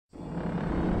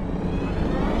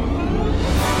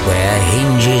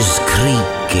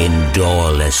dark in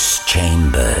doorless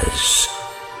chambers,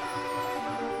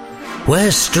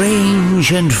 where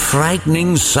strange and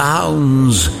frightening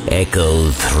sounds echo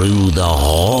through the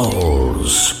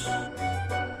halls.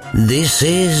 This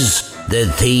is the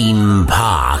Theme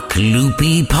Park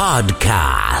Loopy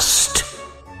Podcast.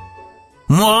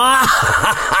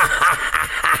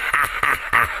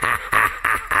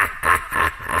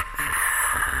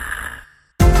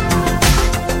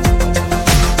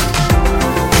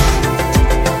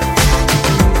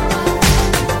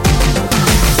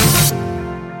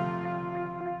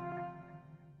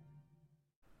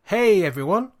 Hey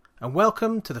everyone, and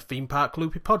welcome to the Theme Park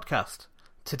Loopy Podcast.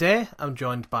 Today I'm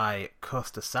joined by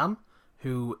Coaster Sam,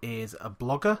 who is a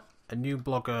blogger, a new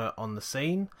blogger on the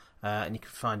scene, and you can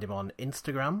find him on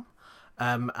Instagram.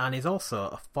 And he's also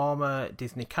a former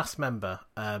Disney cast member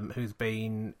who's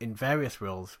been in various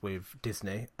roles with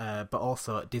Disney, but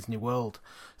also at Disney World.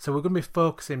 So we're going to be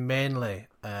focusing mainly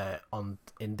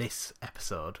in this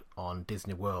episode on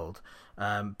Disney World,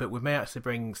 but we may actually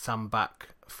bring Sam back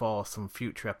for some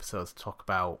future episodes to talk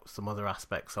about some other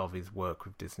aspects of his work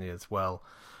with Disney as well.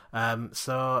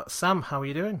 So Sam, how are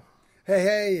you doing?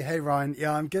 Hey Ryan.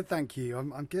 Yeah, I'm good, thank you.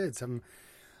 I'm good.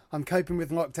 I'm coping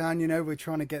with lockdown, you know, we're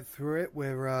trying to get through it.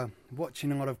 We're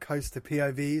watching a lot of coaster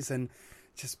POVs and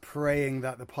just praying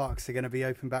that the parks are going to be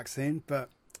open back soon.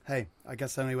 But hey, I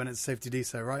guess only when it's safe to do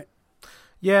so, right?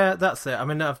 Yeah, that's it. I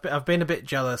mean, I've been a bit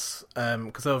jealous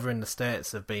because over in the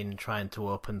States they've been trying to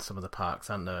open some of the parks,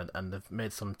 haven't they? And they've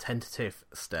made some tentative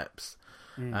steps.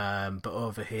 But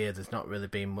over here there's not really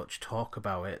been much talk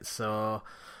about it. So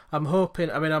I'm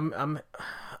hoping. I mean,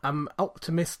 I'm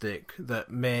optimistic that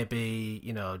maybe,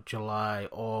 you know, July,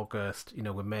 August, you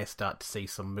know, we may start to see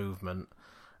some movement.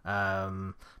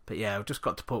 But yeah, we've just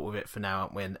got to put with it for now,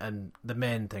 haven't we? And the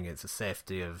main thing is the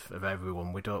safety of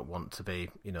everyone. We don't want to be,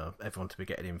 you know, everyone to be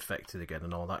getting infected again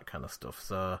and all that kind of stuff.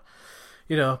 So,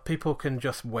 you know, people can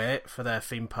just wait for their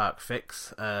theme park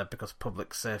fix because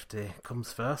public safety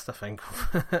comes first, I think.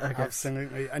 I guess.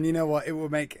 Absolutely. And you know what? It will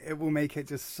make it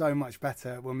just so much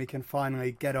better when we can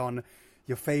finally get on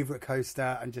your favourite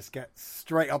coaster and just get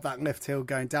straight up that lift hill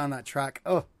going down that track.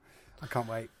 Oh, I can't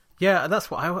wait. Yeah, that's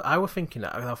what I was thinking.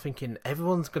 I was thinking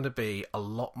everyone's going to be a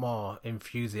lot more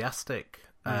enthusiastic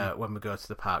when we go to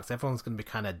the parks. Everyone's going to be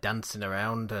kind of dancing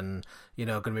around and, you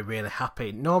know, going to be really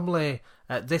happy. Normally,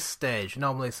 at this stage,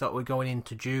 sort of we're going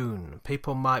into June,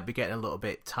 people might be getting a little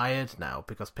bit tired now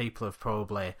because people have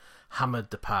probably hammered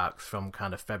the parks from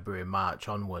kind of February, March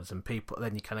onwards, and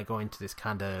then you kind of go into this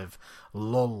kind of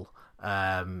lull,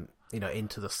 you know,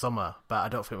 into the summer. But I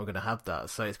don't think we're going to have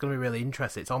that. So it's going to be really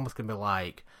interesting. It's almost going to be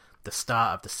like the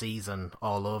start of the season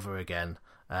all over again,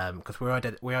 because we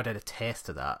already had a taste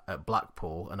of that at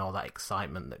Blackpool and all that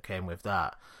excitement that came with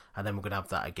that, and then we're going to have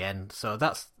that again. So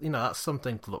that's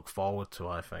something to look forward to,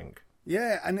 I think.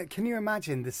 Yeah, and can you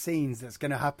imagine the scenes that's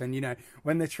going to happen, you know,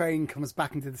 when the train comes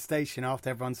back into the station after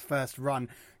everyone's first run?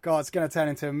 God, it's going to turn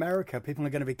into America. People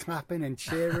are going to be clapping and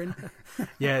cheering.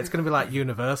 Yeah, it's going to be like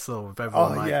Universal with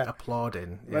everyone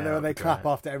applauding. Whether they clap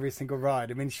after every single ride.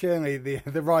 I mean, surely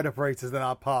the ride operators at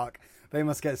our park, they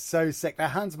must get so sick. Their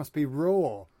hands must be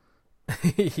raw.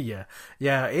 yeah,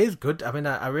 it is good. I mean,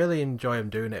 I really enjoy them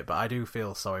doing it, but I do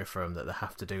feel sorry for them that they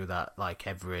have to do that like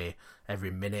every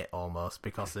minute almost,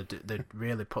 because they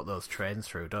really put those trains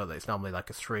through, don't they? It's normally like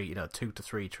a 2 to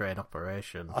 3 train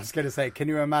operation. I was going to say, can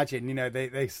you imagine? You know,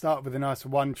 they start with a nice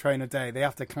one train a day. They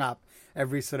have to clap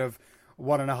every sort of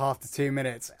 1.5 to 2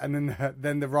 minutes, and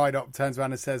then the ride up turns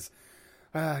around and says,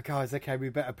 guys, okay, we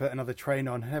better put another train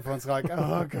on. And everyone's like,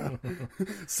 oh god,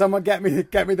 someone get me the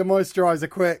moisturizer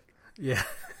quick. Yeah.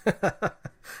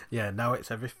 Yeah, now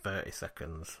it's every 30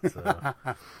 seconds. So.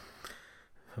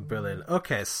 Brilliant.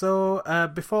 Okay, so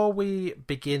before we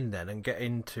begin then and get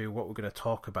into what we're going to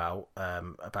talk about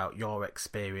your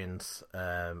experience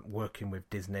working with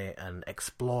Disney and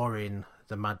exploring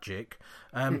the magic,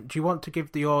 do you want to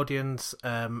give the audience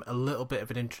a little bit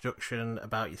of an introduction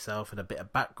about yourself and a bit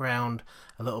of background,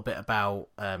 a little bit about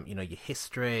your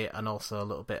history, and also a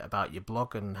little bit about your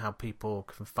blog and how people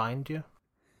can find you?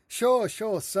 Sure.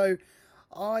 So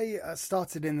I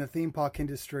started in the theme park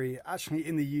industry actually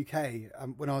in the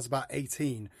UK when I was about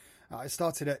 18. I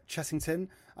started at Chessington,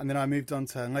 and then I moved on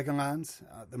to Legoland,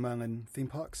 the Merlin theme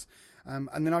parks,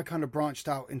 and then I kind of branched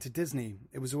out into Disney.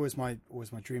 It was always my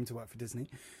dream to work for Disney.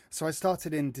 So I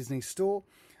started in Disney Store,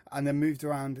 and then moved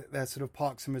around their sort of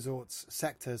parks and resorts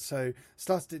sector. So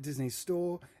started at Disney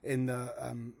Store in the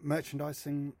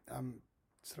merchandising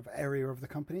sort of area of the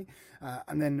company,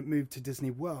 and then moved to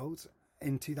Disney World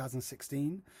in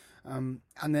 2016, and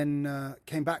then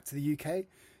came back to the UK,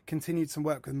 continued some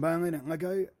work with Merlin at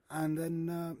Lego, and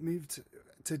then moved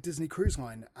to Disney Cruise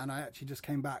Line. And I actually just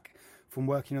came back from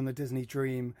working on the Disney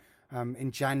Dream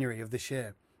in January of this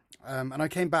year. And I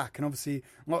came back, and obviously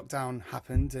lockdown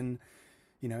happened, and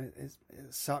it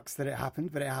sucks that it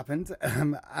happened, but it happened.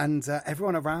 And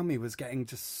everyone around me was getting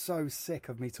just so sick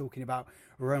of me talking about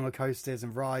roller coasters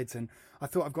and rides, and I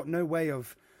thought I've got no way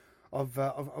of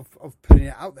putting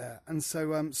it out there. And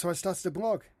so I started a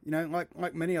blog.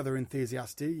 Like many other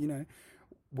enthusiasts do.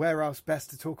 Where else best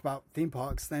to talk about theme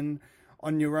parks than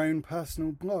on your own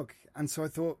personal blog? And so I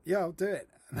thought, yeah, I'll do it.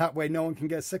 That way, no one can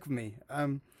get sick of me.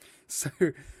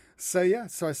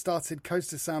 So I started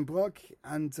Coaster Sound blog,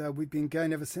 and we've been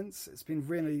going ever since. It's been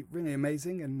really, really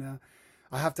amazing, and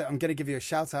I'm going to give you a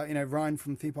shout out. Ryan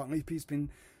from Theme Park Loopy's been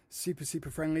super, super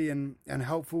friendly and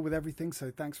helpful with everything.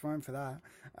 So thanks, Ryan, for that.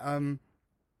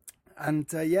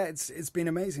 It's been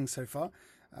amazing so far.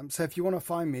 So if you want to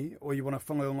find me, or you want to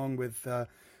follow along with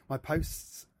my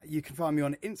posts, you can find me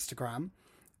on Instagram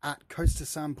at Coaster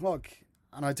Sound blog,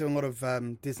 and I do a lot of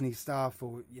Disney stuff,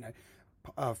 or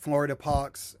Florida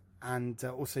parks, and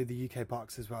also the UK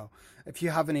parks as well. If you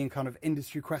have any kind of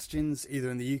industry questions, either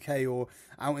in the UK or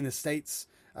out in the States,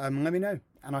 let me know,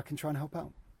 and I can try and help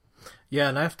out. Yeah,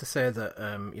 and I have to say that,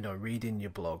 reading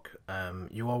your blog,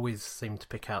 you always seem to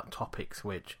pick out topics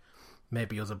which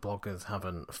maybe other bloggers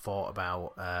haven't thought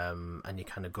about, and you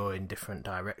kind of go in different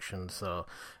directions. So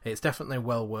it's definitely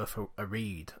well worth a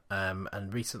read.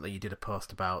 And recently you did a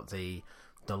post about the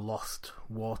Lost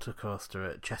water coaster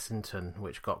at Chessington,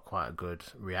 which got quite a good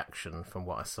reaction from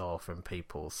what I saw from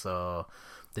people. So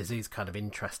there's these kind of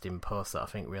interesting posts that I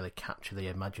think really capture the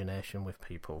imagination with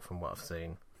people from what I've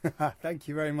seen. Thank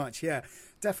you very much. Yeah,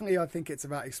 definitely. I think it's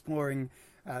about exploring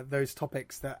those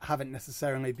topics that haven't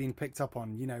necessarily been picked up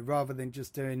on, rather than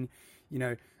just doing,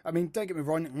 I mean, don't get me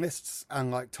wrong, lists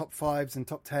and like top 5s and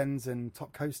top 10s and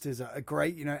top coasters are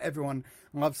great. Everyone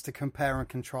loves to compare and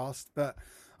contrast, but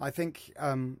I think,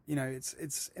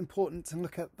 it's important to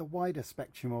look at the wider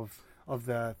spectrum of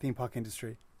the theme park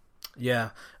industry. Yeah,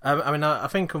 I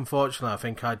think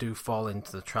unfortunately, I do fall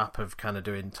into the trap of kind of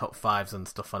doing top 5s and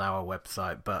stuff on our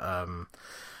website, but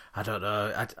I don't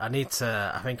know.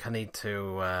 I think I need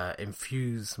to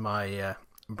infuse my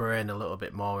brain a little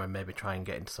bit more and maybe try and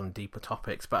get into some deeper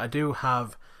topics. But I do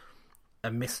have a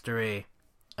mystery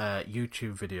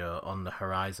YouTube video on the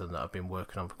horizon that I've been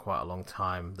working on for quite a long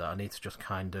time that I need to just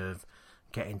kind of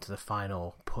get into the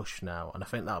final push now, and I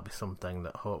think that'll be something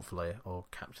that hopefully will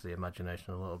capture the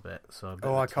imagination a little bit. So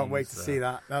I can't wait to see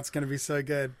that. That's going to be so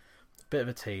good. Bit of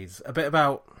a tease, a bit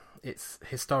about it's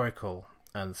historical,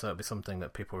 and so it'll be something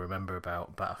that people remember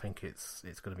about. But I think it's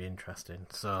going to be interesting.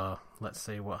 So let's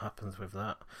see what happens with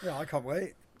that. Yeah, I can't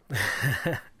wait.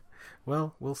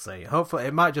 Well, we'll see. Hopefully,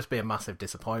 it might just be a massive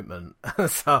disappointment.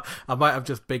 So I might have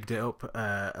just bigged it up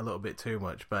a little bit too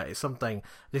much. But it's something.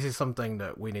 This is something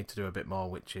that we need to do a bit more,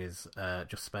 which is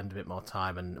just spend a bit more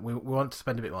time, and we want to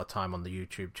spend a bit more time on the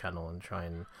YouTube channel and try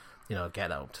and get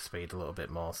that up to speed a little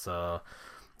bit more. So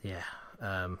yeah,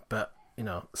 but.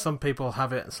 Some people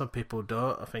have it and some people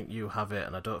don't. I think you have it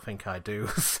and I don't think I do.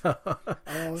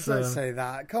 Don't say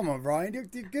that. Come on, Ryan.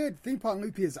 You're good. Theme Park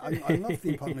Loopy is... I love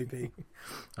Theme Park Loopy.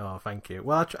 Oh, thank you.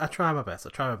 Well, I try my best.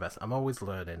 I'm always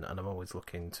learning and I'm always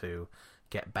looking to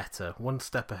get better. One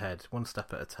step ahead, one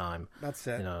step at a time. That's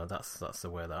it. That's the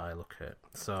way that I look at it.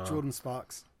 So Jordan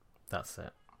Sparks. That's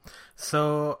it.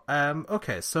 So,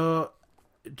 okay, so...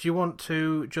 Do you want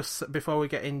to, just before we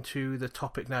get into the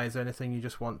topic now, is there anything you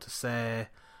just want to say,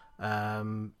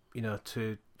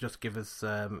 to just give us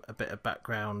a bit of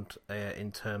background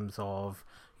in terms of,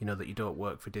 that you don't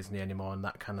work for Disney anymore and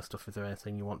that kind of stuff? Is there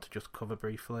anything you want to just cover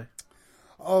briefly?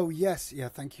 Oh, yes. Yeah,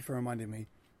 thank you for reminding me.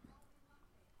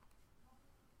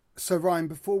 So, Ryan,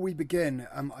 before we begin,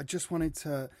 I just wanted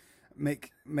to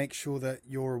make sure that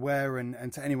you're aware,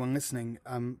 and to anyone listening,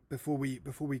 before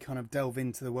we kind of delve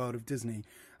into the world of Disney,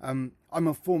 I'm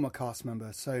a former cast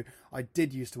member, so I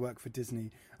did used to work for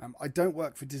Disney. I don't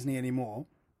work for Disney anymore.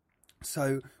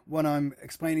 So when I'm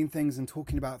explaining things and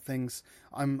talking about things,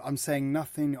 I'm saying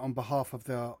nothing on behalf of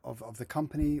the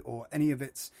company or any of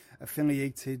its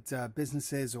affiliated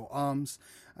businesses or arms.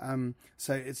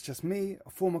 So it's just me,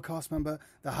 a former cast member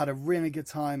that had a really good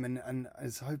time and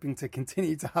is hoping to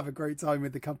continue to have a great time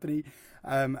with the company.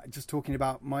 Just talking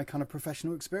about my kind of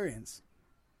professional experience.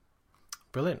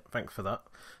 Brilliant, thanks for that.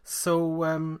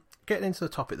 So getting into the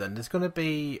topic then, there's going to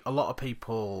be a lot of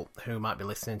people who might be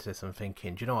listening to this and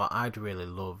thinking, do you know what, I'd really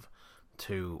love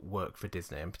to work for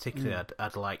Disney, and particularly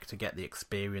I'd like to get the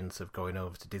experience of going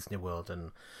over to Disney World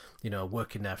and,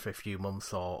 working there for a few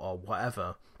months or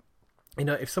whatever.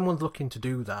 if someone's looking to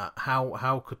do that,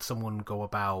 how could someone go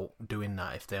about doing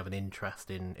that if they have an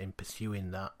interest in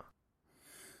pursuing that?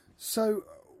 So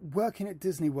working at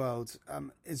Disney World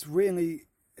is really,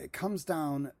 it comes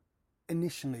down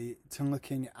initially to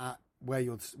looking at where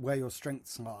your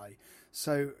strengths lie.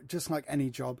 So just like any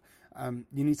job,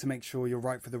 you need to make sure you're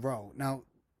right for the role. Now,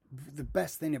 the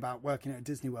best thing about working at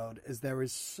Disney World is there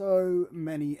is so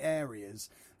many areas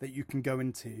that you can go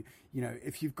into.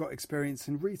 If you've got experience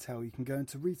in retail, you can go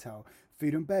into retail.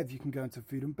 Food and bev, you can go into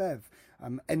food and bev.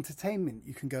 Entertainment,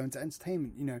 you can go into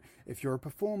entertainment. If you're a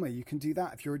performer, you can do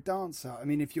that. If you're a dancer,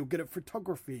 if you're good at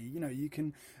photography, you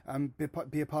can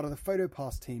be a part of the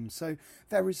PhotoPass team. So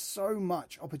there is so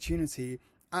much opportunity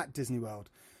at Disney World.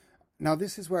 Now,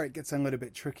 this is where it gets a little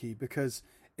bit tricky, because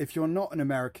if you're not an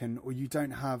American or you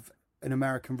don't have an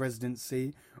American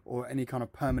residency or any kind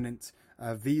of permanent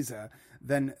visa,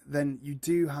 then you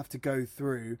do have to go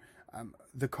through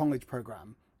the college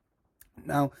program.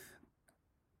 Now,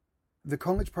 the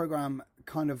college program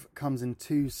kind of comes in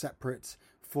two separate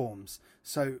forms.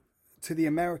 So to the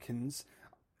Americans,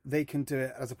 they can do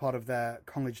it as a part of their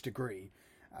college degree.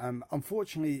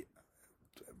 Unfortunately,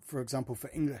 for example, for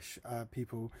English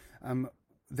people,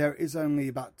 there is only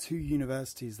about 2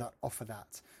 universities that offer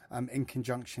that in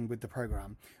conjunction with the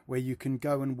program, where you can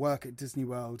go and work at Disney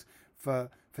World for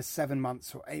 7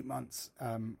 months or 8 months,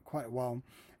 quite a while,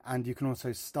 and you can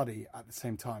also study at the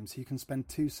same time. So you can spend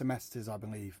 2 semesters, I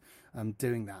believe,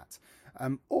 doing that.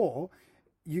 Or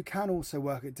you can also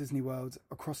work at Disney World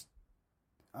across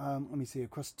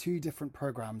 2 different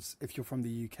programs if you're from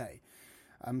the UK.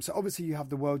 So obviously you have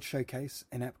the World Showcase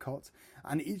in Epcot,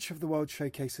 and each of the World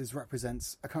Showcases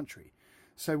represents a country.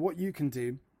 So what you can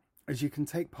do is you can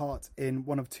take part in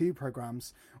one of 2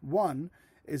 programs. One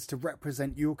is to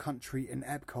represent your country in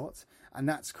Epcot, and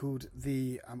that's called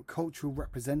the Cultural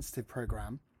Representative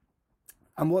Program.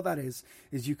 And what that is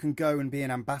you can go and be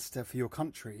an ambassador for your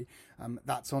country.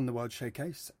 That's on the World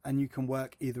Showcase, and you can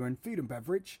work either in food and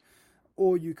beverage,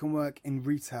 or you can work in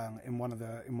retail in one of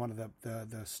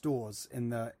the stores in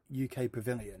the UK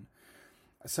Pavilion.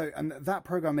 So, and that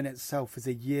program in itself is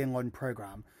a year-long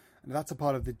program, and that's a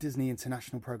part of the Disney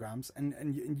International programs,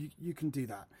 and you can do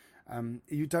that.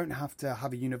 You don't have to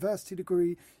have a university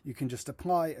degree. You can just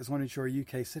apply as long as you're a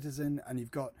UK citizen and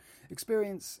you've got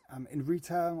experience in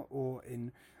retail or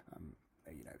in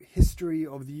history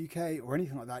of the UK or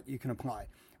anything like that. You can apply,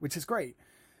 which is great.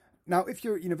 Now, if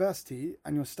you're at university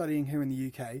and you're studying here in the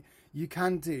UK, you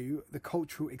can do the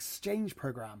Cultural Exchange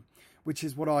Program, which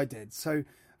is what I did. So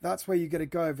that's where you get to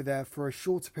go over there for a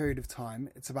shorter period of time.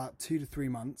 It's about 2 to 3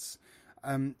 months.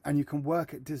 And you can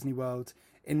work at Disney World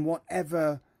in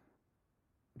whatever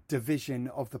division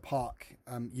of the park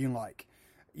you like.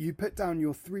 You put down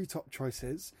your 3 top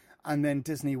choices, and then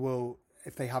Disney will,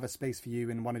 if they have a space for you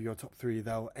in one of your top 3,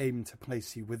 they'll aim to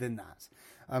place you within that.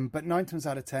 But 9 times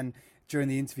out of 10, during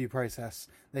the interview process,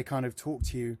 they kind of talk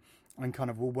to you and kind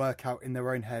of will work out in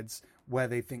their own heads where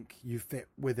they think you fit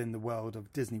within the world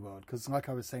of Disney World. Because like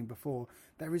I was saying before,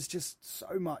 there is just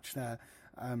so much there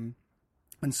and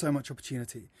so much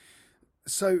opportunity.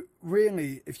 So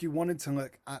really, if you wanted to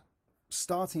look at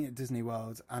starting at Disney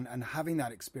World and having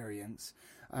that experience,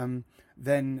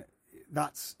 then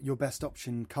that's your best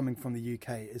option coming from the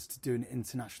UK, is to do an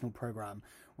international program,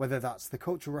 whether that's the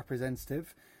cultural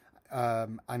representative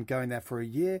and going there for a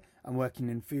year and working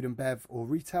in food and bev or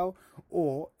retail,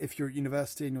 or if you're at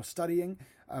university and you're studying,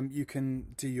 you can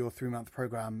do your 3-month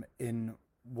program in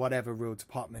whatever real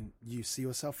department you see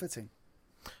yourself fitting.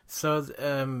 So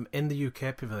in the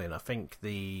UK Pavilion, I think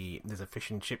there's a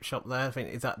fish and chip shop there. I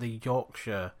think, is that the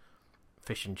Yorkshire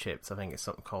Fish and Chips? I think it's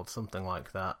called something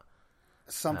like that.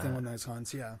 Something on those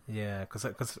lines, yeah. Yeah,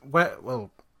 because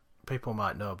people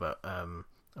might know, but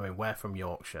we're from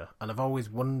Yorkshire, and I've always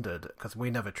wondered, because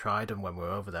we never tried them when we were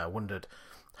over there, I wondered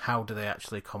how do they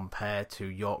actually compare to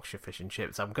Yorkshire Fish and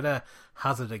Chips. I'm going to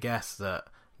hazard a guess that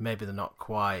maybe they're not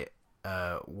quite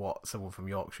what someone from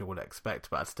Yorkshire would expect,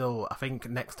 but I think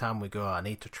next time we go, I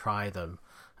need to try them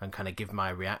and kind of give my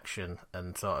reaction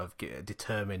and sort of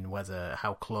determine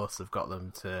how close I've got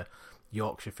them to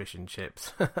Yorkshire Fish and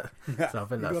Chips. Yeah, so I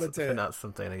think that's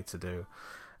something I need to do.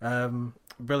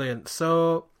 Brilliant.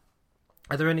 So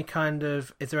is there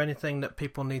anything that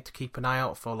people need to keep an eye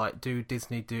out for? Like, do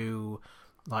Disney do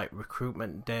like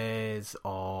recruitment days,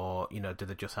 or do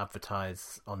they just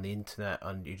advertise on the internet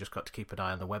and you just got to keep an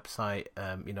eye on the website?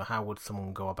 How would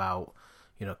someone go about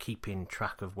keeping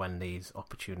track of when these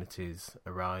opportunities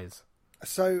arise?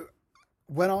 So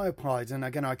when I applied, and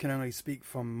again I can only speak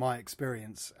from my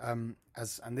experience, and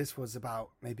this was about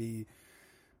maybe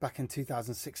back in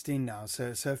 2016 now,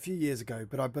 so a few years ago,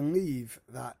 but I believe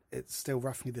that it's still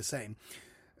roughly the same.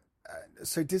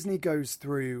 So Disney goes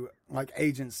through like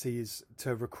agencies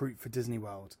to recruit for Disney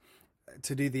World,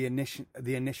 to do the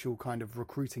initial kind of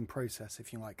recruiting process,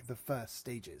 if you like, the first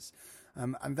stages.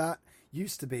 And that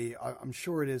used to be, I'm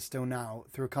sure it is still now,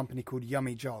 through a company called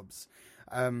Yummy Jobs.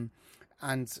 And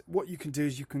what you can do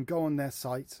is you can go on their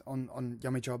site, on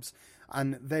Yummy Jobs,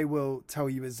 and they will tell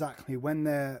you exactly when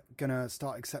they're going to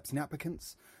start accepting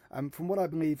applicants. From what I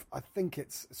believe, I think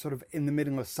it's sort of in the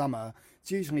middle of summer.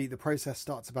 It's usually the process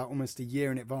starts about almost a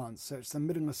year in advance. So it's the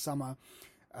middle of summer.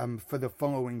 For the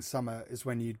following summer is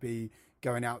when you'd be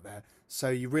going out there. So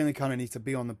you really kind of need to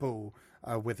be on the ball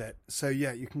with it. So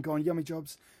yeah, you can go on Yummy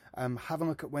Jobs, have a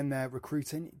look at when they're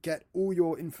recruiting, get all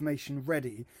your information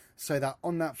ready so that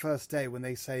on that first day when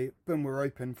they say, boom, we're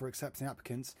open for accepting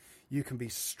applicants, you can be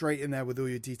straight in there with all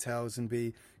your details and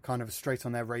be kind of straight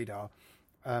on their radar.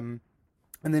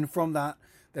 And then from that,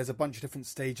 there's a bunch of different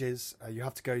stages. You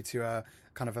have to go to a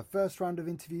kind of a first round of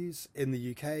interviews in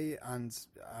the UK and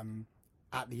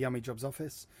at the Yummy Jobs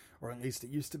office, or at least it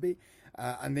used to be.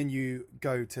 And then you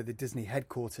go to the Disney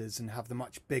headquarters and have the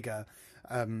much bigger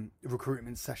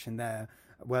recruitment session there,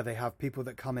 where they have people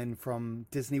that come in from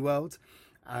Disney World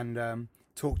and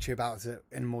talk to you about it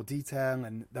in more detail,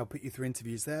 and they'll put you through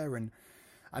interviews there. And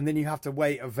then you have to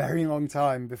wait a very long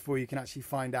time before you can actually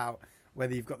find out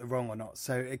whether you've got the role or not.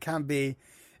 So it can be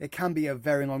a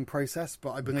very long process,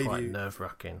 but I believe quite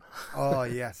nerve-wracking. Oh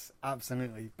yes,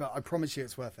 absolutely. But I promise you,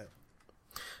 it's worth it.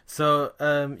 So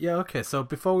okay. So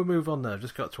before we move on, there, I've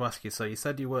just got to ask you. So you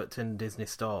said you worked in Disney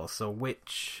stores. So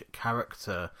which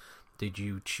character did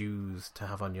you choose to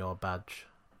have on your badge?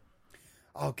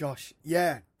 Oh gosh,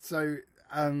 yeah. So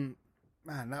man,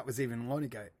 that was even long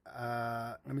ago.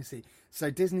 Let me see. So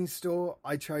Disney store,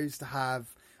 I chose to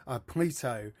have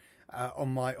Pluto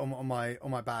on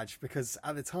my badge because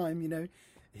at the time, you know,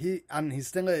 he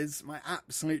still is my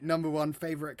absolute number one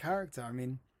favorite character. I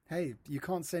mean, hey, you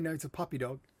can't say no to Puppy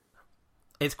Dog.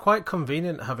 It's quite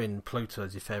convenient having Pluto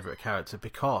as your favourite character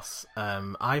because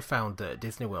I found that at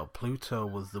Disney World, Pluto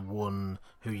was the one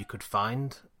who you could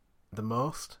find the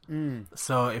most.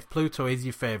 So if Pluto is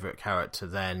your favourite character,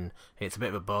 then it's a bit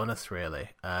of a bonus, really.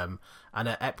 And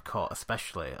at Epcot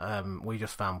especially, we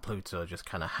just found Pluto just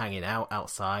kind of hanging out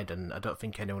outside, and I don't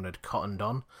think anyone had cottoned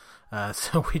on.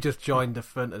 So we just joined the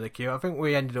front of the queue. I think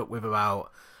we ended up with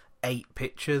about 8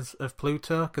 pictures of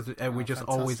Pluto because we just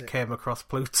always came across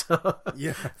Pluto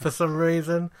for some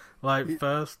reason,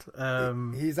 first.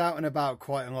 He's out and about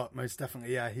quite a lot, most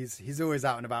definitely. Yeah, he's always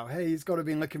out and about. Hey, he's got to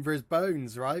be looking for his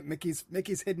bones, right? Mickey's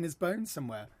hidden his bones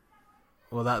somewhere.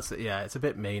 Well, it's a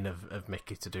bit mean of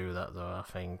Mickey to do that, though. I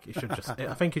think he should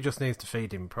I think he just needs to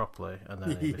feed him properly, and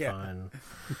then he'll be fine.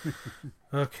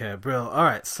 Okay, brilliant. All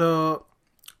right, so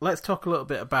let's talk a little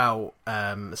bit about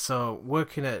so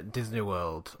working at Disney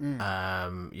World.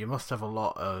 You must have a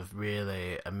lot of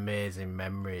really amazing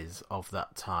memories of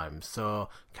that time. So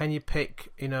can you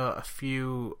pick, a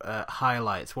few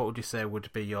highlights? What would you say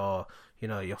would be your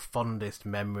fondest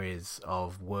memories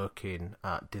of working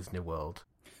at Disney World?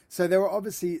 So there are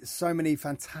obviously so many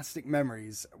fantastic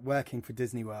memories working for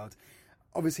Disney World.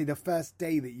 Obviously, the first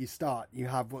day that you start, you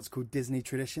have what's called Disney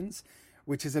Traditions,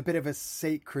 which is a bit of a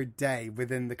sacred day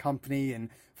within the company and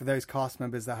for those cast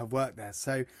members that have worked there.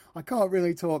 So I can't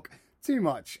really talk too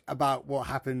much about what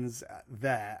happens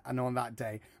there and on that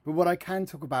day. But what I can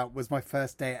talk about was my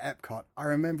first day at Epcot. I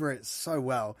remember it so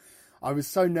well. I was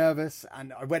so nervous,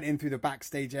 and I went in through the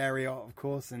backstage area, of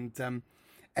course, and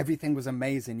everything was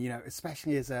amazing,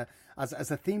 especially as a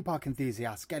theme park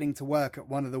enthusiast, getting to work at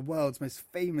one of the world's most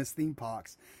famous theme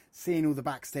parks. Seeing all the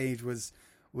backstage was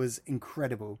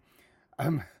incredible.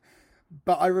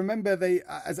 But I remember they,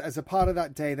 as a part of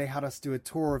that day, they had us do a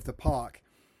tour of the park,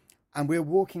 and we were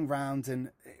walking around,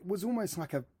 and it was almost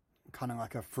like a kind of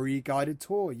like a free guided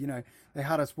tour. They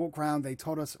had us walk around. They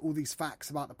told us all these facts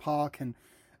about the park, and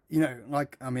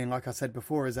like I said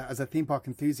before, as a theme park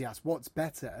enthusiast, what's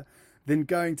better than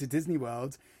going to Disney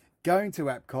World, going to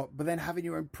Epcot, but then having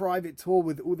your own private tour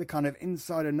with all the kind of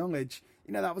insider knowledge?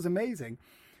 That was amazing.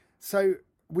 So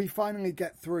we finally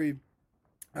get through.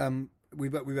 We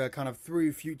were kind of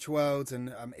through Future World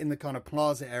and in the kind of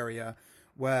plaza area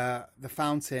where the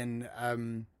fountain,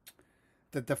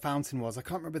 the fountain was. I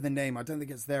can't remember the name. I don't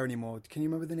think it's there anymore. Can you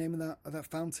remember the name of that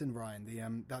fountain,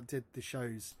 Ryan? That did the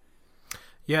shows.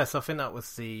 Yes, I think that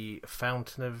was the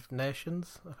Fountain of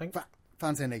Nations. I think.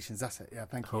 Fountain of Nations. That's it. Yeah,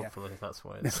 thank you. Hopefully, that's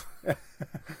what it is.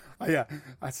 Oh, yeah,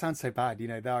 I sound so bad.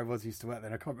 There I was used to work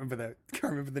then. I can't remember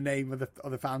the name of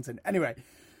the fountain. Anyway.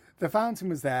 the fountain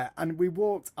was there, and we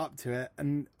walked up to it,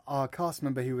 and our cast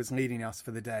member who was leading us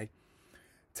for the day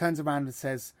turns around and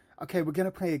says, okay, we're going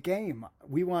to play a game.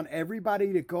 We want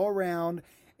everybody to go around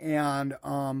and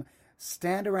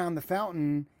stand around the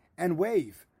fountain and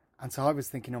wave. And so I was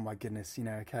thinking, oh my goodness,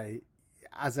 okay,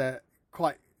 as a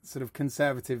quite sort of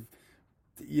conservative,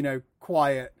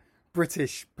 quiet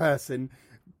British person,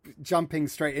 jumping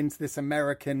straight into this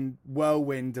American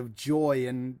whirlwind of joy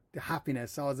and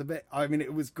happiness,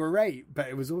 it was great, but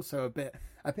it was also a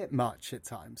bit much at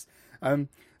times.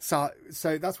 So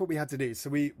that's what we had to do. So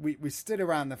we stood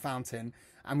around the fountain,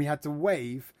 and we had to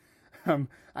wave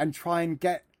and try and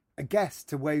get a guest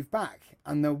to wave back.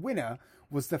 And the winner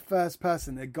was the first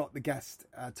person that got the guest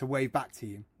to wave back to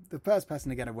you. The first person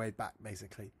to get a wave back,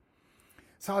 basically.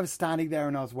 So I was standing there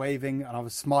and I was waving and I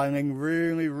was smiling,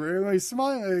 really, really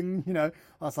smiling. I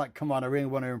was like, come on, I really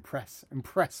want to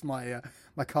impress my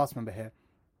cast member here.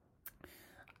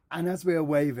 And as we were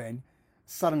waving,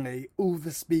 suddenly all the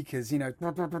speakers,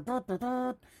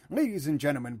 ladies and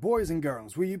gentlemen, boys and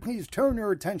girls, will you please turn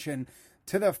your attention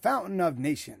to the Fountain of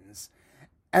Nations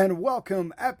and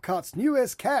welcome Epcot's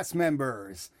newest cast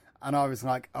members. And I was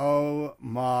like, oh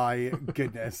my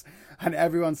goodness. And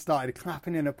everyone started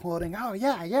clapping and applauding. Oh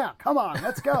yeah, come on,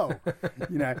 let's go.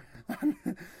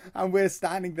 And we're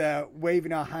standing there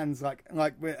waving our hands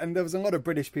and there was a lot of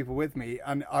British people with me.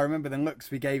 And I remember the looks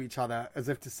we gave each other as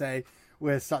if to say,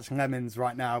 we're such lemons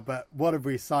right now, but what have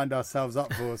we signed ourselves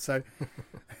up for? So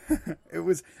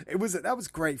that was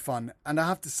great fun. And I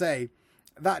have to say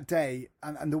that day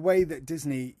and the way that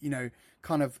Disney,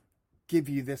 kind of give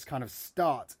you this kind of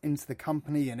start into the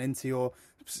company and into your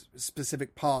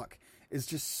specific park is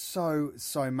just so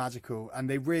magical, and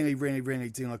they really, really, really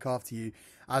do look after you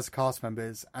as cast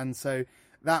members. And so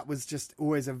that was just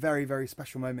always a very, very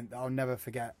special moment that I'll never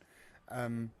forget.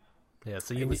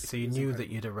 So you knew that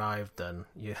you'd arrived then.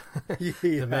 Yeah.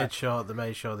 They made sure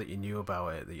that you knew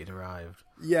about it, that you'd arrived.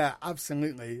 Yeah,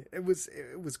 absolutely. It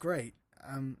was great.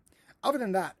 Other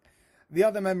than that, the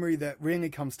other memory that really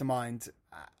comes to mind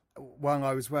while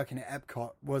I was working at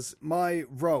Epcot was my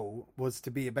role was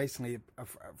to be basically a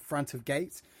front of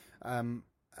gate,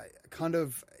 kind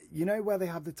of, where they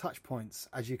have the touch points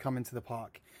as you come into the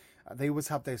park. They always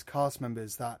have those cast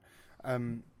members that,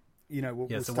 will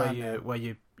so stand where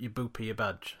you boopy your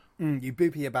badge. You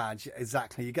boopy your badge,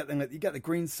 exactly. You get the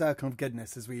green circle of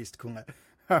goodness, as we used to call it.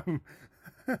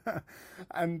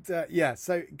 And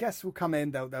so guests will come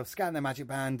in, they'll scan their magic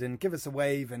band and give us a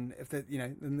wave, and if they,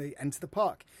 then they enter the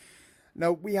park.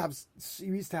 Now we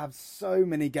used to have so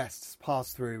many guests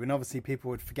pass through, and obviously people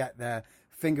would forget their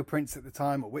fingerprints at the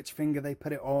time, or which finger they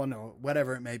put it on, or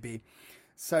whatever it may be.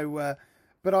 So,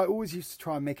 but I always used to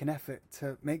try and make an effort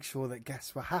to make sure that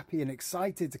guests were happy and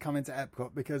excited to come into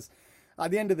Epcot, because at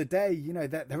the end of the day,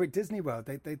 they're at Disney World.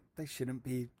 They shouldn't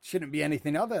be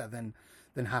anything other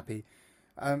than happy.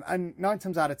 And 9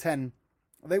 times out of 10,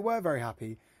 they were very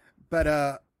happy.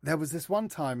 But there was this one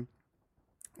time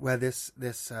where this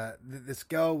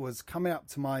girl was coming up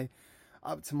to my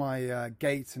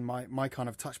gate and my kind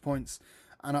of touch points,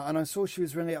 and I saw she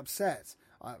was really upset.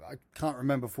 I can't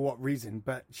remember for what reason,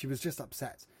 but she was just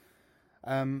upset.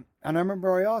 And I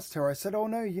remember I asked her, I said, "Oh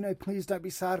no, please don't be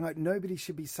sad. Like, nobody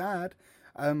should be sad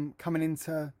coming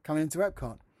into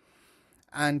Epcot."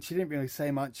 And she didn't really say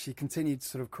much. She continued to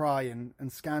sort of cry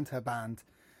and scanned her band.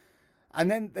 And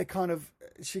then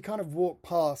she kind of walked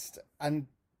past, and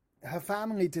her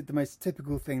family did the most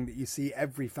typical thing that you see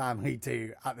every family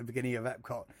do at the beginning of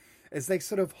Epcot, is they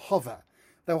sort of hover.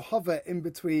 They'll hover in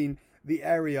between the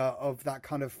area of that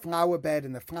kind of flower bed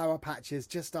and the flower patches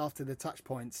just after the touch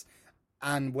points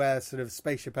and where sort of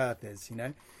Spaceship Earth is,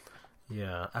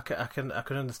 Yeah, I can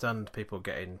understand people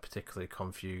getting particularly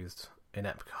confused in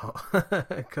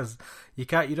Epcot because you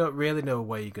don't really know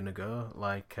where you're gonna go.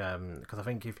 Like, because I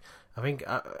think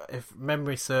if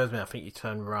memory serves me, I think you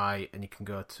turn right and you can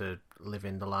go to Live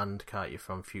in the Land, can't you,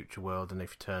 from Future World? And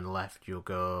if you turn left, you'll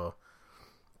go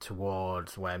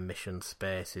towards where Mission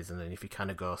Space is, and then if you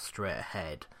kind of go straight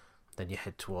ahead, then you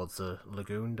head towards the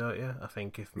lagoon, don't you? I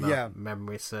think if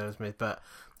memory serves me, but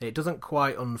it doesn't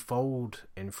quite unfold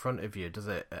in front of you, does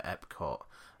it, at Epcot?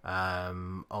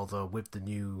 Although with the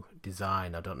new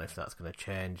design, I don't know if that's going to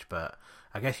change, but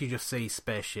I guess you just see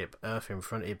Spaceship Earth in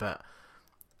front of you. But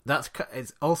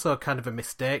it's also kind of a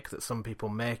mistake that some people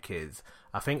make, is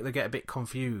I think they get a bit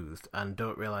confused and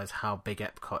don't realise how big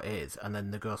Epcot is, and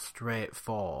then they go straight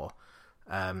for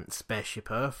Spaceship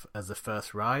Earth as the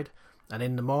first ride. And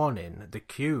in the morning, the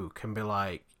queue can be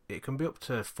up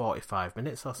to 45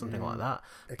 minutes or something like that.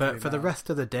 But for the rest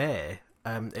of the day,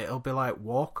 it'll be like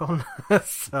walk on.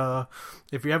 So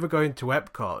if you're ever going to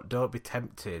Epcot, don't be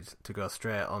tempted to go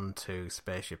straight onto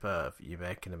Spaceship Earth. You're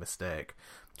making a mistake.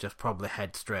 Just probably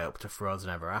head straight up to Frozen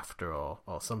Ever After or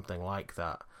something like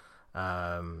that.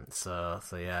 So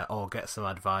yeah, or get some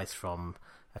advice from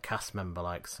a cast member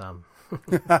like Sam.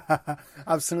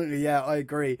 Absolutely, yeah, I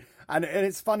agree. And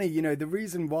it's funny, you know, the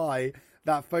reason why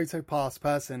that photo pass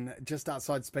person just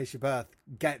outside Spaceship Earth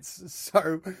gets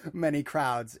so many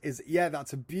crowds is, yeah,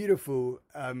 that's a beautiful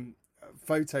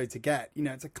photo to get. You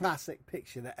know, it's a classic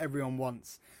picture that everyone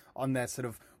wants on their sort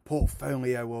of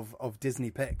portfolio of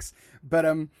Disney pics. But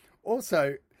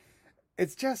also,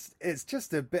 it's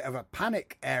just a bit of a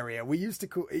panic area. It used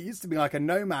to be like a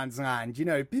no man's land. You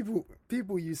know, people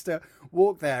used to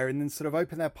walk there and then sort of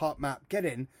open their park map, get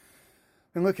in,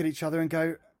 and look at each other and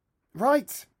go,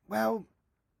 right, well,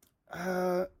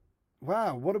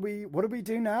 wow, what do we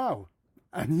do now?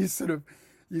 And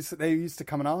they used to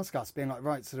come and ask us, being like,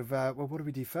 right, sort of, well, what do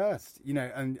we do first? You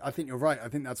know, and I think you're right. I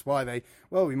think that's why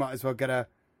we might as well get a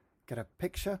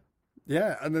picture.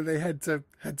 Yeah, and then they head to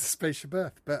Spaceship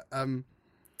Earth. But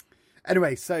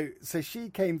anyway, so she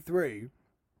came through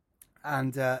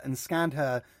and scanned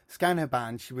her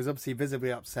band. She was obviously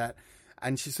visibly upset,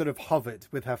 and she sort of hovered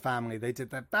with her family. They did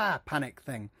that panic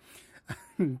thing,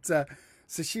 and so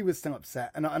she was still upset.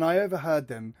 And I overheard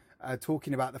them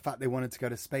talking about the fact they wanted to go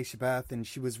to Spaceship Earth, and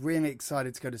she was really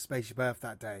excited to go to Spaceship Earth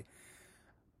that day.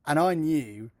 And I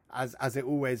knew, as it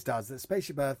always does, that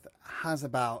Spaceship Earth has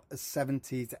about a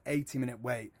 70 to 80 minute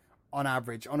wait on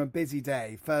average. On a busy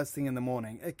day, first thing in the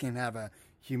morning, it can have a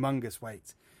humongous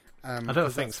wait. I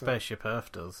don't think Spaceship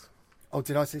Earth does. Oh,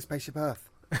 did I say Spaceship Earth?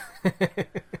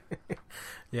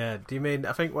 Yeah, do you mean,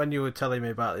 I think when you were telling me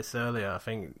about this earlier, I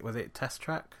think, was it Test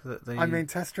Track? I mean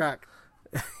Test Track.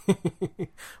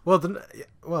 Well,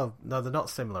 no, they're not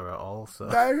similar at all. So.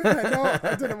 No, they're not.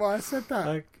 I don't know why I said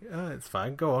that. It's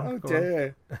fine. Go on. Oh, go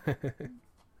dear. On.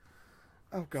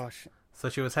 Oh, gosh. So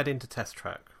she was heading to Test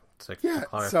Track. To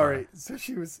clarify. Sorry. So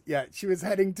she was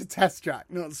heading to Test Track,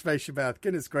 not Spaceship Earth.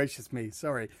 Goodness gracious me.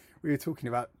 Sorry. We were talking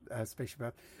about Spaceship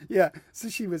Earth. Yeah. So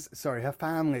her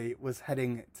family was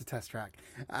heading to Test Track.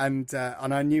 And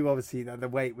I knew, obviously, that the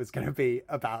wait was going to be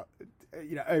about,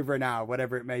 over an hour,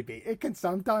 whatever it may be. It can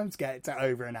sometimes get to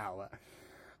over an hour.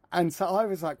 And so I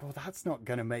was like, well, that's not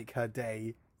going to make her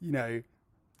day,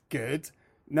 good.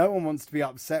 No one wants to be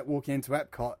upset walking into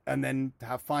Epcot and then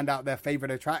find out their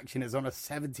favourite attraction is on a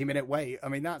 70-minute wait. I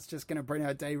mean, that's just going to bring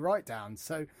her day right down.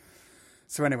 So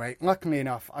anyway, luckily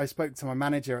enough, I spoke to my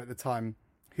manager at the time,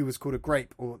 who was called a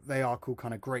grape, or they are called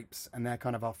kind of grapes, and they're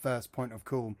kind of our first point of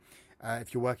call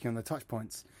if you're working on the touch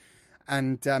points.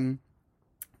 And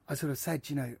I sort of said,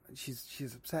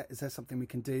 she's upset. Is there something we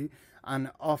can do?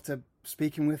 And after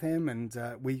speaking with him, and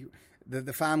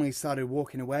the family started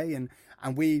walking away, and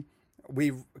we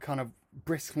kind of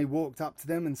briskly walked up to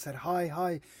them and said,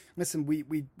 hi, listen,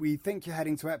 we think you're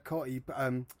heading to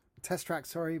Epcot, Test Track,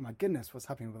 sorry, my goodness, what's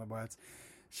happening with the words?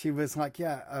 She was like,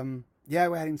 yeah,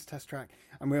 we're heading to Test Track.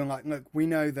 And we were like, look, we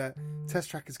know that Test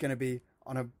Track is going to be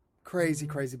on a crazy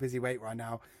busy wait right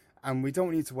now, and we don't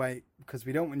want you to wait because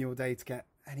we don't want your day to get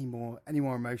any more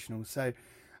emotional. So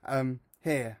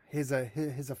here's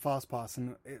a fast pass,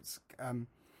 and it's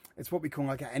what we call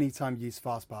like an anytime use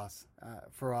fast pass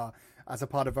as a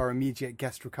part of our immediate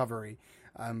guest recovery.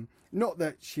 Not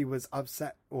that she was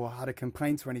upset or had a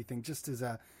complaint or anything, just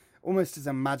almost as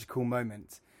a magical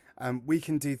moment. We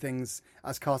can do things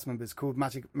as cast members called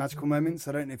magical moments.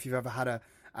 I don't know if you've ever had a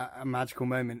magical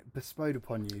moment bestowed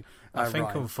upon you. I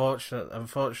think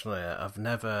unfortunately, I've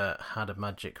never had a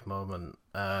magic moment.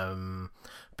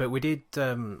 But we did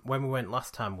when we went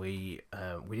last time. We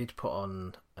did put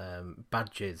on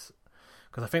badges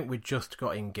because I think we just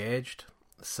got engaged.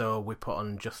 So we put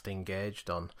on just engaged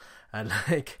on, and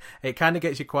it kind of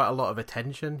gets you quite a lot of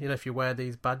attention, if you wear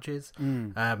these badges.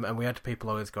 And we had people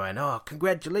always going, "Oh,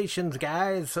 congratulations,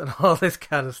 guys," and all this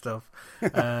kind of stuff. So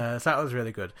that was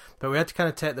really good. But we had to kind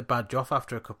of take the badge off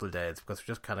after a couple of days because we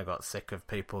just kind of got sick of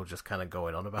people just kind of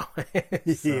going on about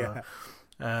it. So,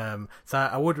 yeah. So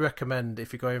I would recommend,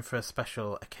 if you're going for a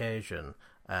special occasion,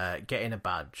 getting a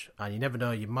badge, and you never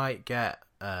know, you might get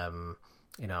a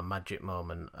magic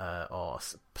moment, or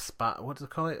what do they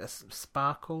call it? A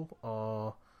sparkle,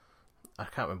 or I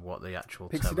can't remember what the actual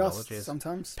terminology is.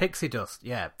 Sometimes pixie dust,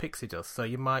 yeah, pixie dust. So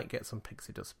you might get some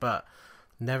pixie dust, but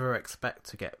never expect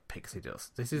to get pixie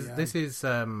dust. This is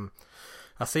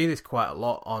I see this quite a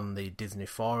lot on the Disney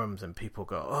forums, and people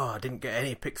go, "Oh, I didn't get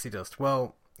any pixie dust."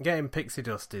 Well, getting pixie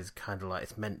dust is kind of like,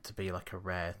 it's meant to be like a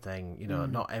rare thing. You know,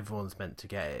 not everyone's meant to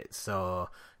get it. So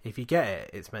if you get it,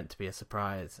 it's meant to be a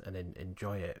surprise and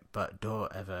enjoy it. But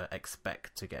don't ever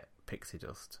expect to get pixie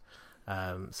dust.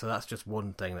 So that's just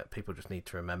one thing that people just need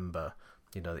to remember.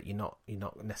 You know, that you're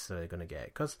not necessarily going to get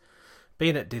it, because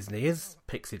being at Disney is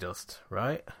pixie dust,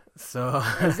 right? So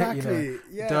exactly,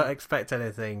 yeah. Don't expect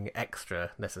anything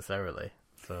extra necessarily.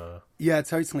 So yeah,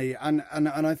 totally. And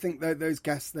I think that those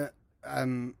guests that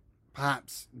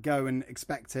perhaps go and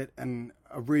expect it and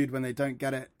are rude when they don't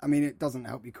get it, I mean, it doesn't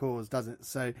help your cause, does it?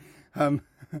 So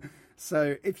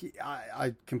so if you,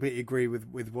 I completely agree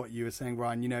with what you were saying,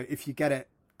 Ryan. You know, if you get it,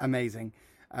 amazing.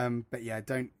 But yeah,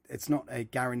 it's not a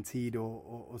guaranteed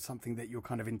or something that you're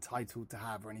kind of entitled to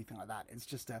have or anything like that. It's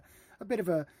just a bit of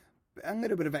a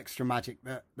little bit of extra magic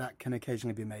that can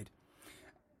occasionally be made.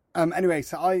 Anyway,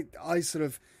 so I sort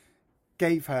of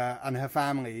gave her and her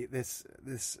family this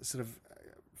sort of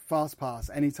fast pass,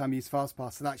 anytime use fast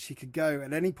pass, so that she could go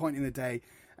at any point in the day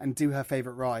and do her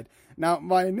favorite ride. Now,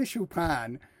 my initial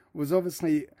plan was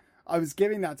obviously I was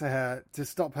giving that to her to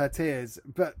stop her tears,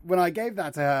 but when I gave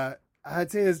that to her, her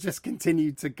tears just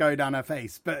continued to go down her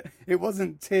face. But it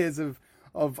wasn't tears of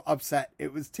upset,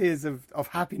 it was tears of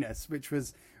happiness, which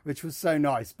was so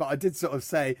nice. But I did sort of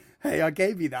say, hey, I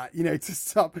gave you that, you know, to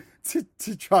stop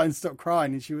to try and stop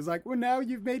crying. And she was like, well, now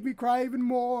you've made me cry even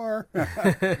more.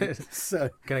 So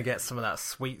gonna get some of that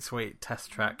sweet test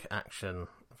track action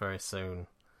very soon.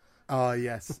 Oh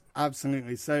yes,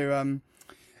 absolutely. So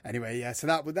anyway, yeah, so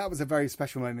that was a very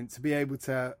special moment to be able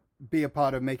to be a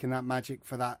part of making that magic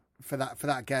for that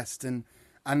guest, and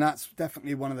that's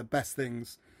definitely one of the best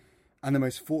things and the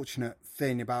most fortunate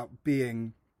thing about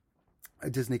being a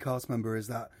Disney cast member, is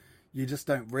that you just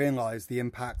don't realize the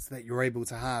impact that you're able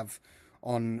to have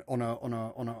on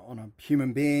a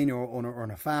human being or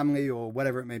on a family or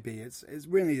whatever it may be. It's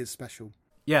really is special.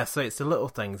 Yeah, so it's the little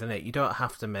things, isn't it? You don't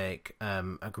have to make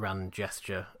a grand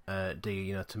gesture, do you?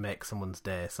 You know, to make someone's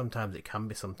day. Sometimes it can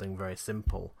be something very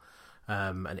simple,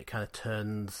 and it kind of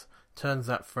turns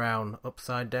that frown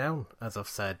upside down, as I've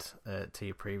said to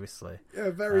you previously. Yeah,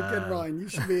 very good, Ryan. You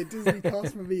should be a Disney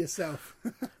cast member yourself.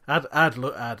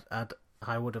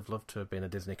 I would have loved to have been a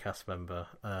Disney cast member.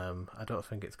 I don't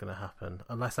think it's going to happen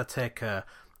unless I take a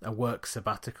work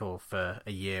sabbatical for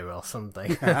a year or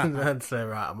something and then say,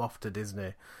 right, I'm off to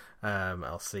Disney.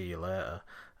 I'll see you later.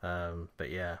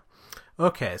 But yeah.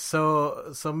 Okay,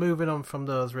 so moving on from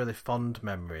those really fond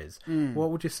memories, what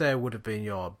would you say would have been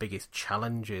your biggest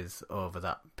challenges over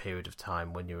that period of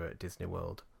time when you were at Disney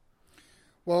World?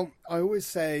 Well, I always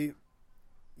say,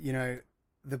 you know,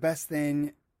 the best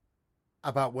thing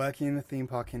about working in the theme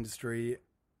park industry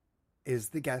is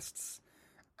the guests,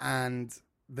 and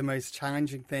the most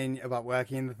challenging thing about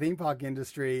working in the theme park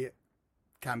industry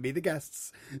can be the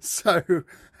guests. So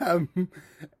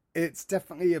it's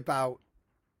definitely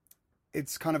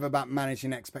it's kind of about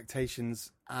managing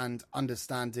expectations and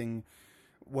understanding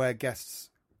where guests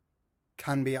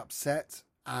can be upset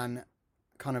and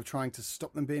kind of trying to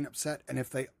stop them being upset. And if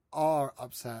they are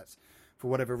upset for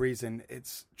whatever reason,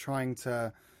 it's trying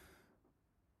to,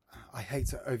 I hate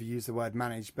to overuse the word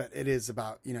manage, but it is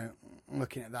about, you know,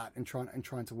 looking at that and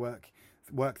trying to work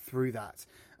through that.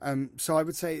 So I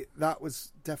would say that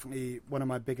was definitely one of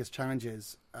my biggest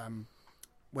challenges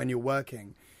when you're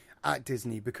working at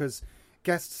Disney, because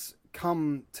guests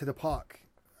come to the park,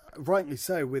 rightly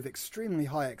so, with extremely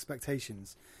high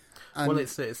expectations. And well,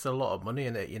 it's a lot of money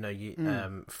in it, you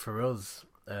know. For us,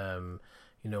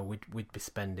 you know, we'd be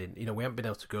spending, you know, we haven't been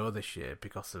able to go this year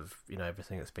because of, you know,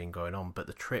 everything that's been going on. But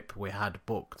the trip we had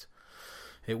booked,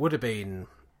 it would have been,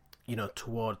 you know,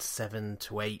 towards £7,000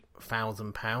 to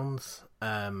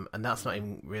 £8,000, and that's not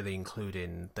even really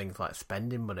including things like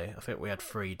spending money. I think we had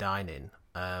free dining,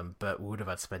 but we would have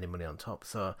had spending money on top.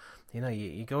 So, you know,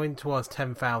 you're going towards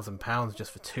 £10,000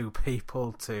 just for two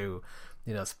people to,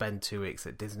 you know, spend 2 weeks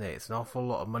at Disney. It's an awful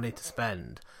lot of money to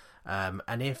spend, and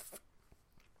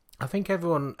I think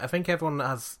everyone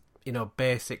has, you know,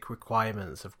 basic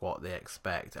requirements of what they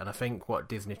expect, and I think what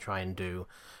Disney try and do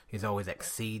is always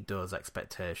exceed those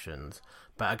expectations.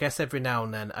 But I guess every now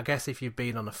and then, I guess if you've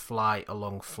been on a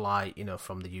long flight, you know,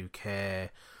 from the UK,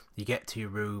 you get to your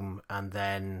room and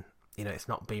then, you know, it's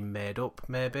not been made up,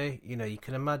 maybe. You know, you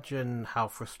can imagine how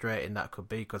frustrating that could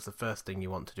be, because the first thing you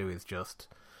want to do is just,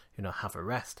 you know, have a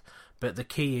rest. But the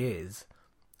key is,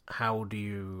 how do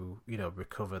you, you know,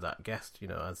 recover that guest, you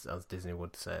know, as Disney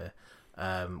would say,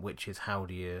 which is how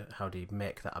do you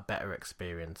make that a better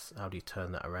experience? How do you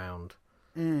turn that around?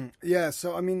 Yeah,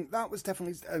 so I mean, it's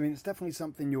definitely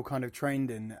something you're kind of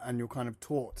trained in and you're kind of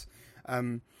taught.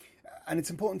 And And it's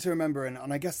important to remember, and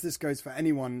I guess this goes for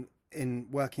anyone in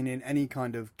working in any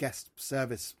kind of guest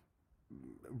service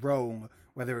role,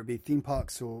 whether it be theme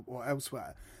parks or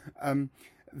elsewhere,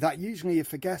 that usually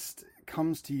if a guest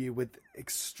comes to you with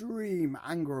extreme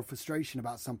anger or frustration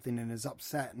about something and is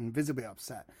upset and visibly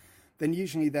upset, then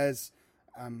usually there's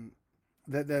a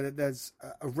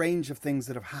range of things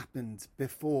that have happened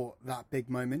before that big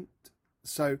moment.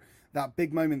 So that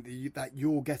big moment that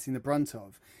you're getting the brunt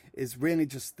of is really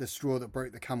just the straw that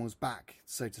broke the camel's back,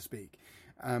 so to speak.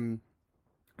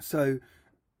 So,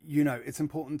 you know, it's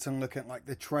important to look at like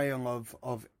the trail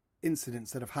of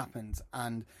incidents that have happened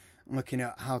and looking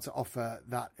at how to offer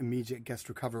that immediate guest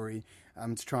recovery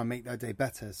to try and make their day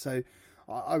better. So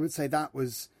I would say that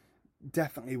was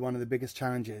definitely one of the biggest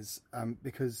challenges,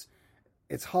 because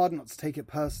it's hard not to take it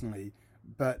personally,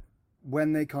 but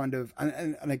when they kind of,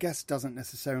 and a guest doesn't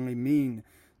necessarily mean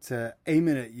to aim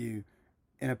it at you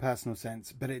in a personal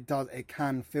sense, but it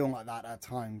can feel like that at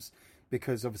times,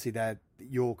 because obviously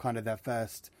you're kind of their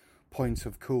first point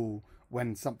of call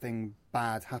when something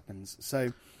bad happens.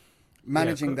 So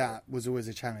managing that was always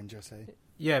a challenge, I say.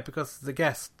 Yeah, because the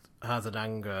guest has an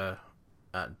anger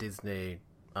at Disney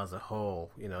as a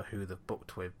whole, you know, who they've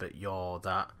booked with, but you're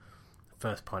that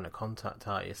first point of contact,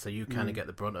 aren't you? So you kind of get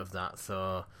the brunt of that.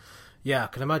 So yeah, I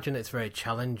can imagine it's very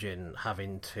challenging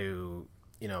having to,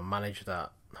 you know, manage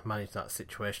that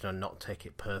situation and not take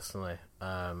it personally.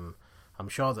 I'm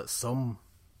sure that some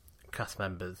cast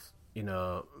members, you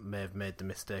know, may have made the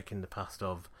mistake in the past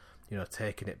of, you know,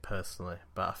 taking it personally,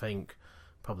 but I think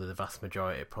probably the vast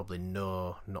majority probably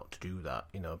know not to do that,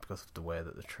 you know, because of the way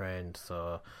that they're trained.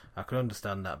 So I can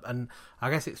understand that, and I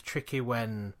guess it's tricky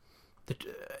when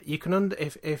you can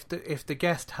if the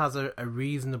guest has a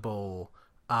reasonable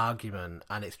argument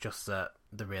and it's just that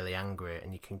they're really angry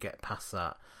and you can get past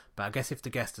that. But I guess if the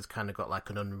guest has kind of got like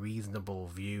an unreasonable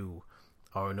view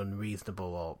or an unreasonable,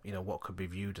 or, you know, what could be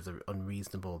viewed as an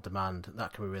unreasonable demand,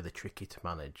 that can be really tricky to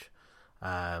manage.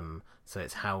 So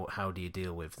it's how do you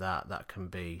deal with that? That can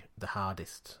be the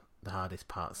hardest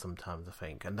part sometimes, I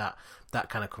think, and that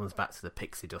kind of comes back to the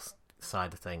pixie dust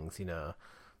side of things. You know,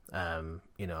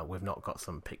 we've not got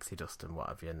some pixie dust and what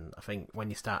have you. And I think when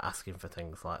you start asking for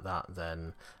things like that,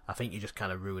 then I think you're just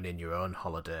kind of ruining your own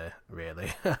holiday,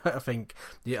 really. I think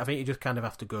you just kind of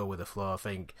have to go with the flow. I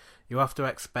think you have to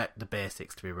expect the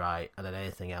basics to be right, and then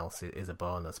anything else is a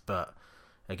bonus. But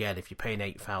again, if you're paying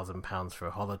 £8,000 for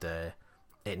a holiday,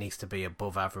 it needs to be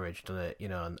above average, doesn't it? You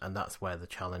know, and that's where the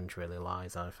challenge really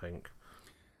lies, I think.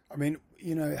 I mean,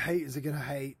 you know, haters are going to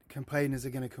hate, complainers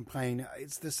are going to complain.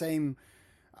 It's the same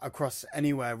across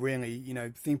anywhere, really, you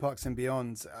know, theme parks and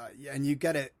beyond. And you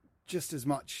get it just as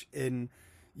much in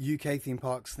UK theme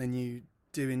parks than you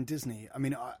do in Disney. I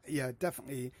mean, yeah,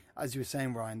 definitely, as you were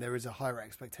saying, Ryan, there is a higher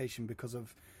expectation because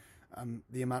of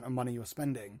the amount of money you're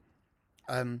spending.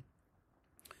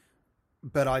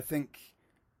 But I think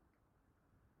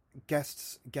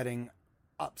guests getting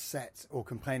upset or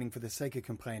complaining for the sake of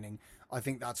complaining, I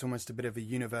think that's almost a bit of a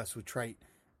universal trait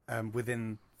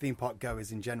within theme park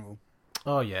goers in general.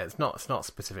 Oh yeah, it's not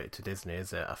specific to Disney,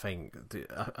 is it? I think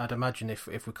I'd imagine if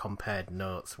we compared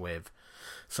notes with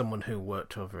someone who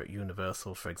worked over at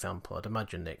Universal, for example, I'd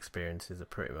imagine the experiences are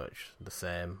pretty much the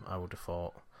same, I would have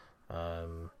thought.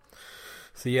 So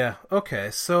yeah,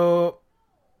 okay, so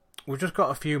we've just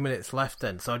got a few minutes left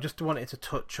then, so I just wanted to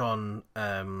touch on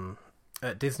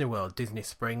at Disney World, Disney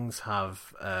Springs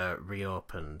have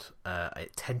reopened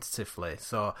tentatively.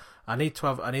 So I need to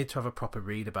have a proper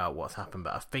read about what's happened.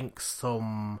 But I think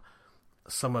some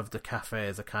of the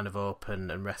cafes are kind of open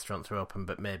and restaurants are open,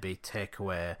 but maybe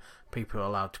takeaway. People are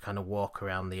allowed to kind of walk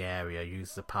around the area,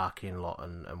 use the parking lot,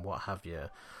 and what have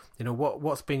you. You know,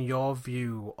 what's been your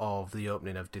view of the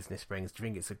opening of Disney Springs? Do you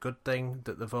think it's a good thing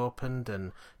that they've opened,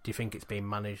 and do you think it's been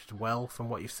managed well from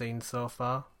what you've seen so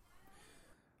far?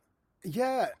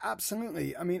 Yeah,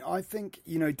 absolutely. I mean, I think,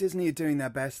 you know, Disney are doing their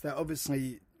best. They're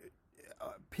obviously,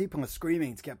 people are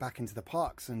screaming to get back into the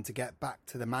parks and to get back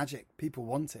to the magic. People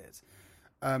want it.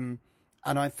 And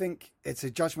I think it's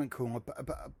a judgment call,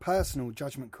 a personal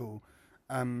judgment call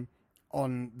on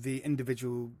the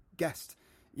individual guest.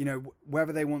 You know,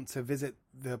 whether they want to visit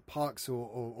the parks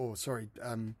or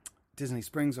Disney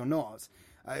Springs or not,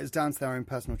 is down to their own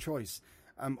personal choice.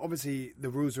 Obviously, the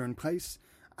rules are in place.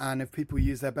 And if people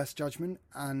use their best judgment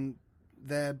and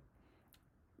they're,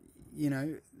 you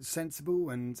know, sensible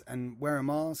and wear a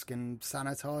mask and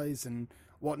sanitize and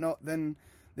whatnot, then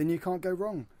you can't go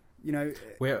wrong. You know,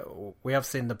 we have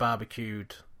seen the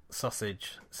barbecued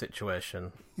sausage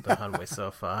situation, haven't we,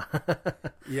 so far?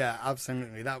 Yeah,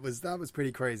 absolutely. That was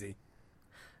pretty crazy.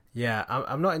 Yeah,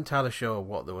 I'm not entirely sure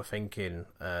what they were thinking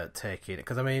taking it,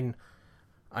 because I mean,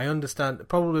 I understand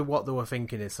probably what they were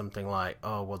thinking is something like,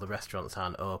 oh well, the restaurants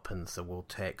aren't open, so we'll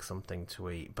take something to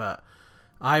eat. But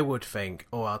I would think,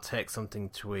 oh, I'll take something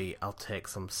to eat, I'll take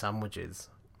some sandwiches.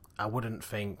 I wouldn't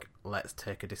think, let's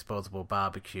take a disposable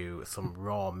barbecue, some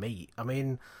raw meat. I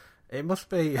mean, it must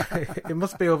be it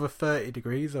must be over 30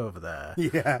 degrees over there.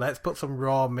 Yeah. Let's put some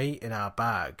raw meat in our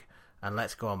bag and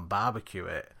let's go and barbecue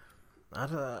it.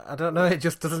 I don't know. It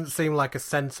just doesn't seem like a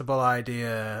sensible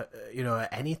idea, at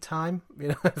any time,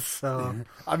 So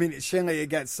I mean, surely it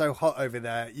gets so hot over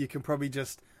there, you can probably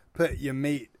just put your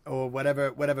meat or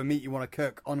whatever meat you want to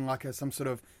cook on like some sort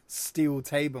of steel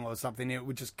table or something. It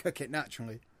would just cook it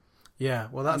naturally. Yeah,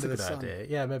 well, that's Under a the good sun. idea.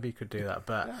 Yeah, maybe you could do that,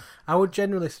 but I would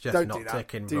generally suggest Don't not do that.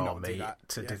 taking Do raw not do meat that.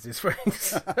 to Yeah. Disney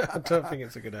Springs. I don't think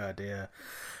it's a good idea.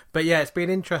 But yeah, it's been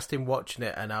interesting watching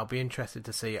it, and I'll be interested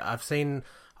to see. I've seen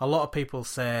a lot of people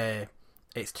say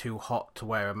it's too hot to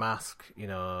wear a mask,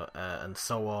 and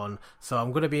so on. So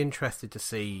I'm going to be interested to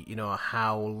see,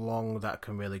 how long that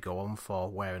can really go on for,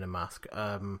 wearing a mask.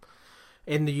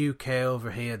 In the UK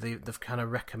over here, they've kind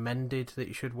of recommended that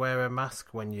you should wear a mask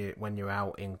when you're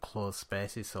out in closed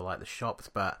spaces, so like the shops.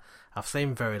 But I've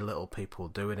seen very little people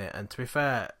doing it. And to be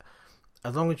fair,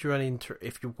 as long as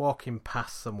if you're walking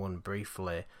past someone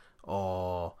briefly,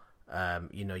 or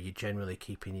you're generally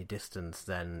keeping your distance,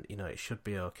 then it should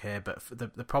be okay. But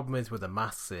the problem is with the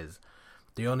masks is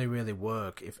they only really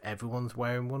work if everyone's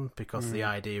wearing one, because the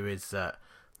idea is that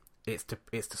it's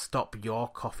to stop your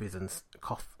coughs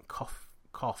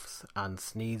and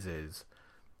sneezes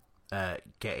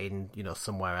getting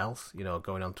somewhere else,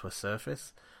 going onto a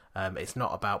surface. It's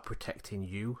not about protecting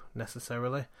you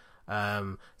necessarily.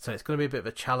 So it's going to be a bit of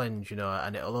a challenge,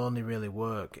 and it'll only really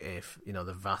work if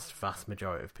the vast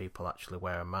majority of people actually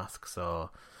wear a mask. So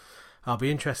I'll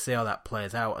be interested to see how that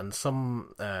plays out. And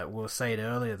some we were saying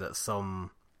earlier that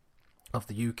some of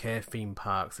the UK theme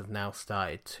parks have now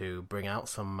started to bring out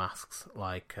some masks,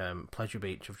 like Pleasure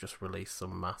Beach have just released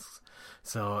some masks.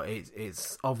 So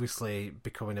it's obviously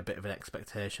becoming a bit of an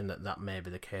expectation that may be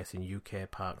the case in UK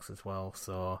parks as well.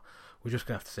 So we're just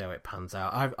going to have to see how it pans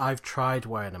out. I've tried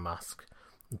wearing a mask,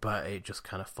 but it just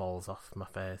kind of falls off my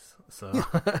face. So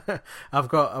I've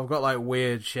got like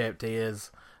weird shaped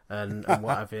ears and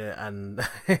what have you, and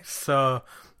so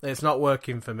it's not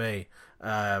working for me.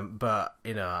 But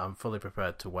I'm fully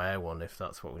prepared to wear one if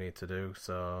that's what we need to do.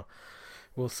 So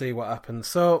we'll see what happens.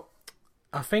 So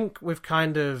I think we've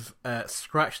kind of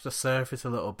scratched the surface a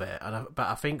little bit, but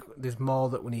I think there's more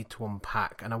that we need to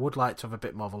unpack. And I would like to have a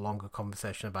bit more of a longer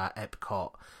conversation about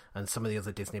Epcot and some of the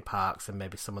other Disney parks and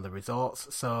maybe some of the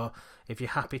resorts. So if you're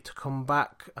happy to come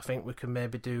back, I think we can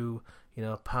maybe do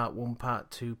part 1, part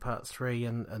 2, part 3,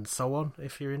 and so on,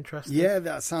 if you're interested. Yeah,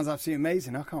 that sounds absolutely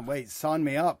amazing. I can't wait. Sign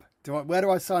me up. Where do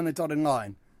I sign the dotted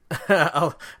line?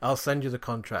 I'll send you the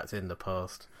contract in the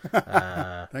post.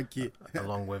 Thank you.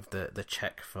 Along with the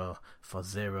check for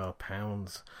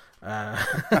 £0.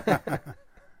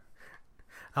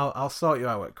 I'll sort you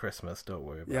out at Christmas. Don't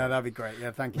worry about it. Yeah, that'd be great.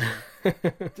 Yeah, thank you.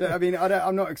 I mean,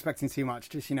 I'm not expecting too much.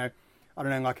 Just I don't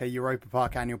know, like a Europa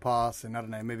Park annual pass, and I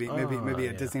don't know, maybe a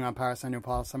Disneyland Paris annual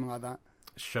pass, something like that.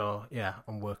 Sure. Yeah,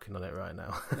 I'm working on it right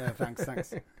now. Yeah,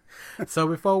 thanks. So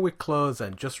before we close,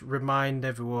 then, just remind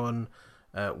everyone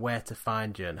where to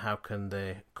find you and how can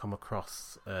they come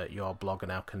across your blog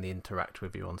and how can they interact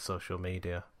with you on social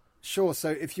media. Sure. So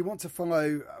if you want to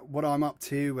follow what I'm up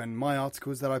to and my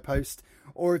articles that I post,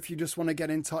 or if you just want to get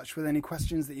in touch with any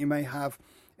questions that you may have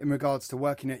in regards to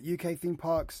working at UK theme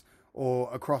parks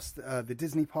or across the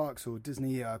Disney parks or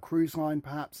Disney Cruise Line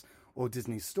perhaps, or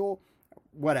Disney Store,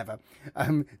 whatever,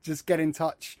 just get in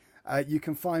touch. You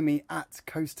can find me at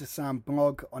Coaster Sam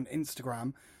Blog on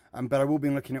Instagram, but I will be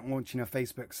looking at launching a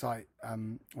Facebook site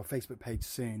or Facebook page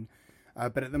soon.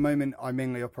 But at the moment, I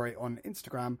mainly operate on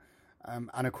Instagram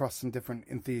and across some different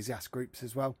enthusiast groups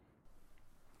as well.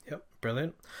 Yep,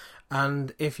 brilliant.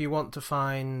 And if you want to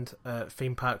find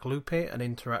Theme Park Loopy and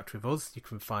interact with us, you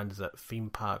can find us at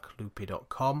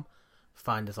themeparkloopy.com.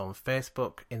 Find us on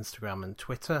Facebook, Instagram and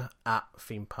Twitter at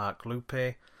Theme Park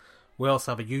Loopy. We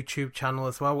also have a YouTube channel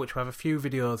as well, which we have a few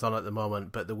videos on at the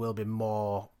moment, but there will be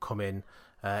more coming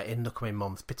in the coming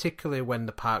months. Particularly when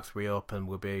the parks reopen,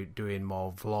 we'll be doing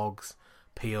more vlogs,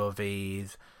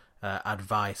 POVs,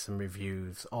 advice and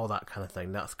reviews, all that kind of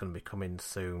thing. That's going to be coming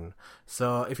soon.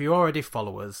 So if you already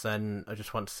follow us, then I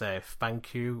just want to say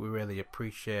thank you. We really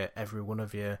appreciate every one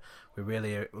of you. We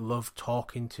really love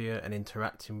talking to you and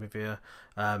interacting with you.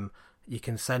 You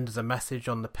can send us a message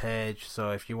on the page,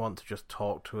 so if you want to just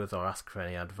talk to us or ask for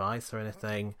any advice or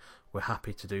anything, we're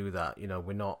happy to do that. You know,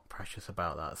 we're not precious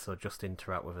about that. So just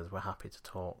interact with us. We're happy to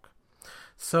talk.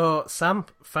 So, Sam,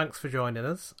 thanks for joining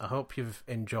us. I hope you've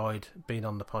enjoyed being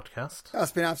on the podcast.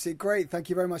 That's been absolutely great. Thank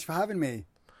you very much for having me.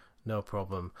 No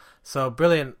problem. So,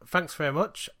 brilliant. Thanks very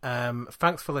much.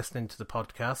 Thanks for listening to the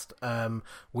podcast.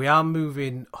 We are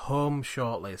moving home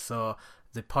shortly, so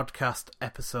the podcast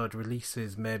episode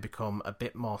releases may become a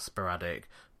bit more sporadic,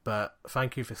 but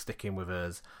thank you for sticking with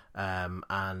us.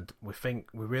 And we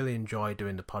really enjoy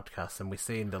doing the podcast, and we're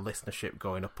seeing the listenership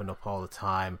going up and up all the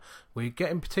time. We're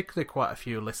getting particularly quite a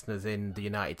few listeners in the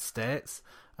United States,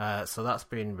 so that's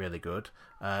been really good.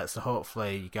 So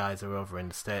hopefully you guys are over in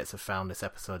the States have found this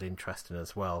episode interesting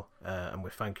as well, and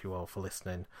we thank you all for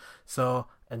listening. So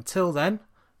until then,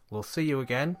 we'll see you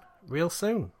again real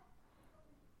soon.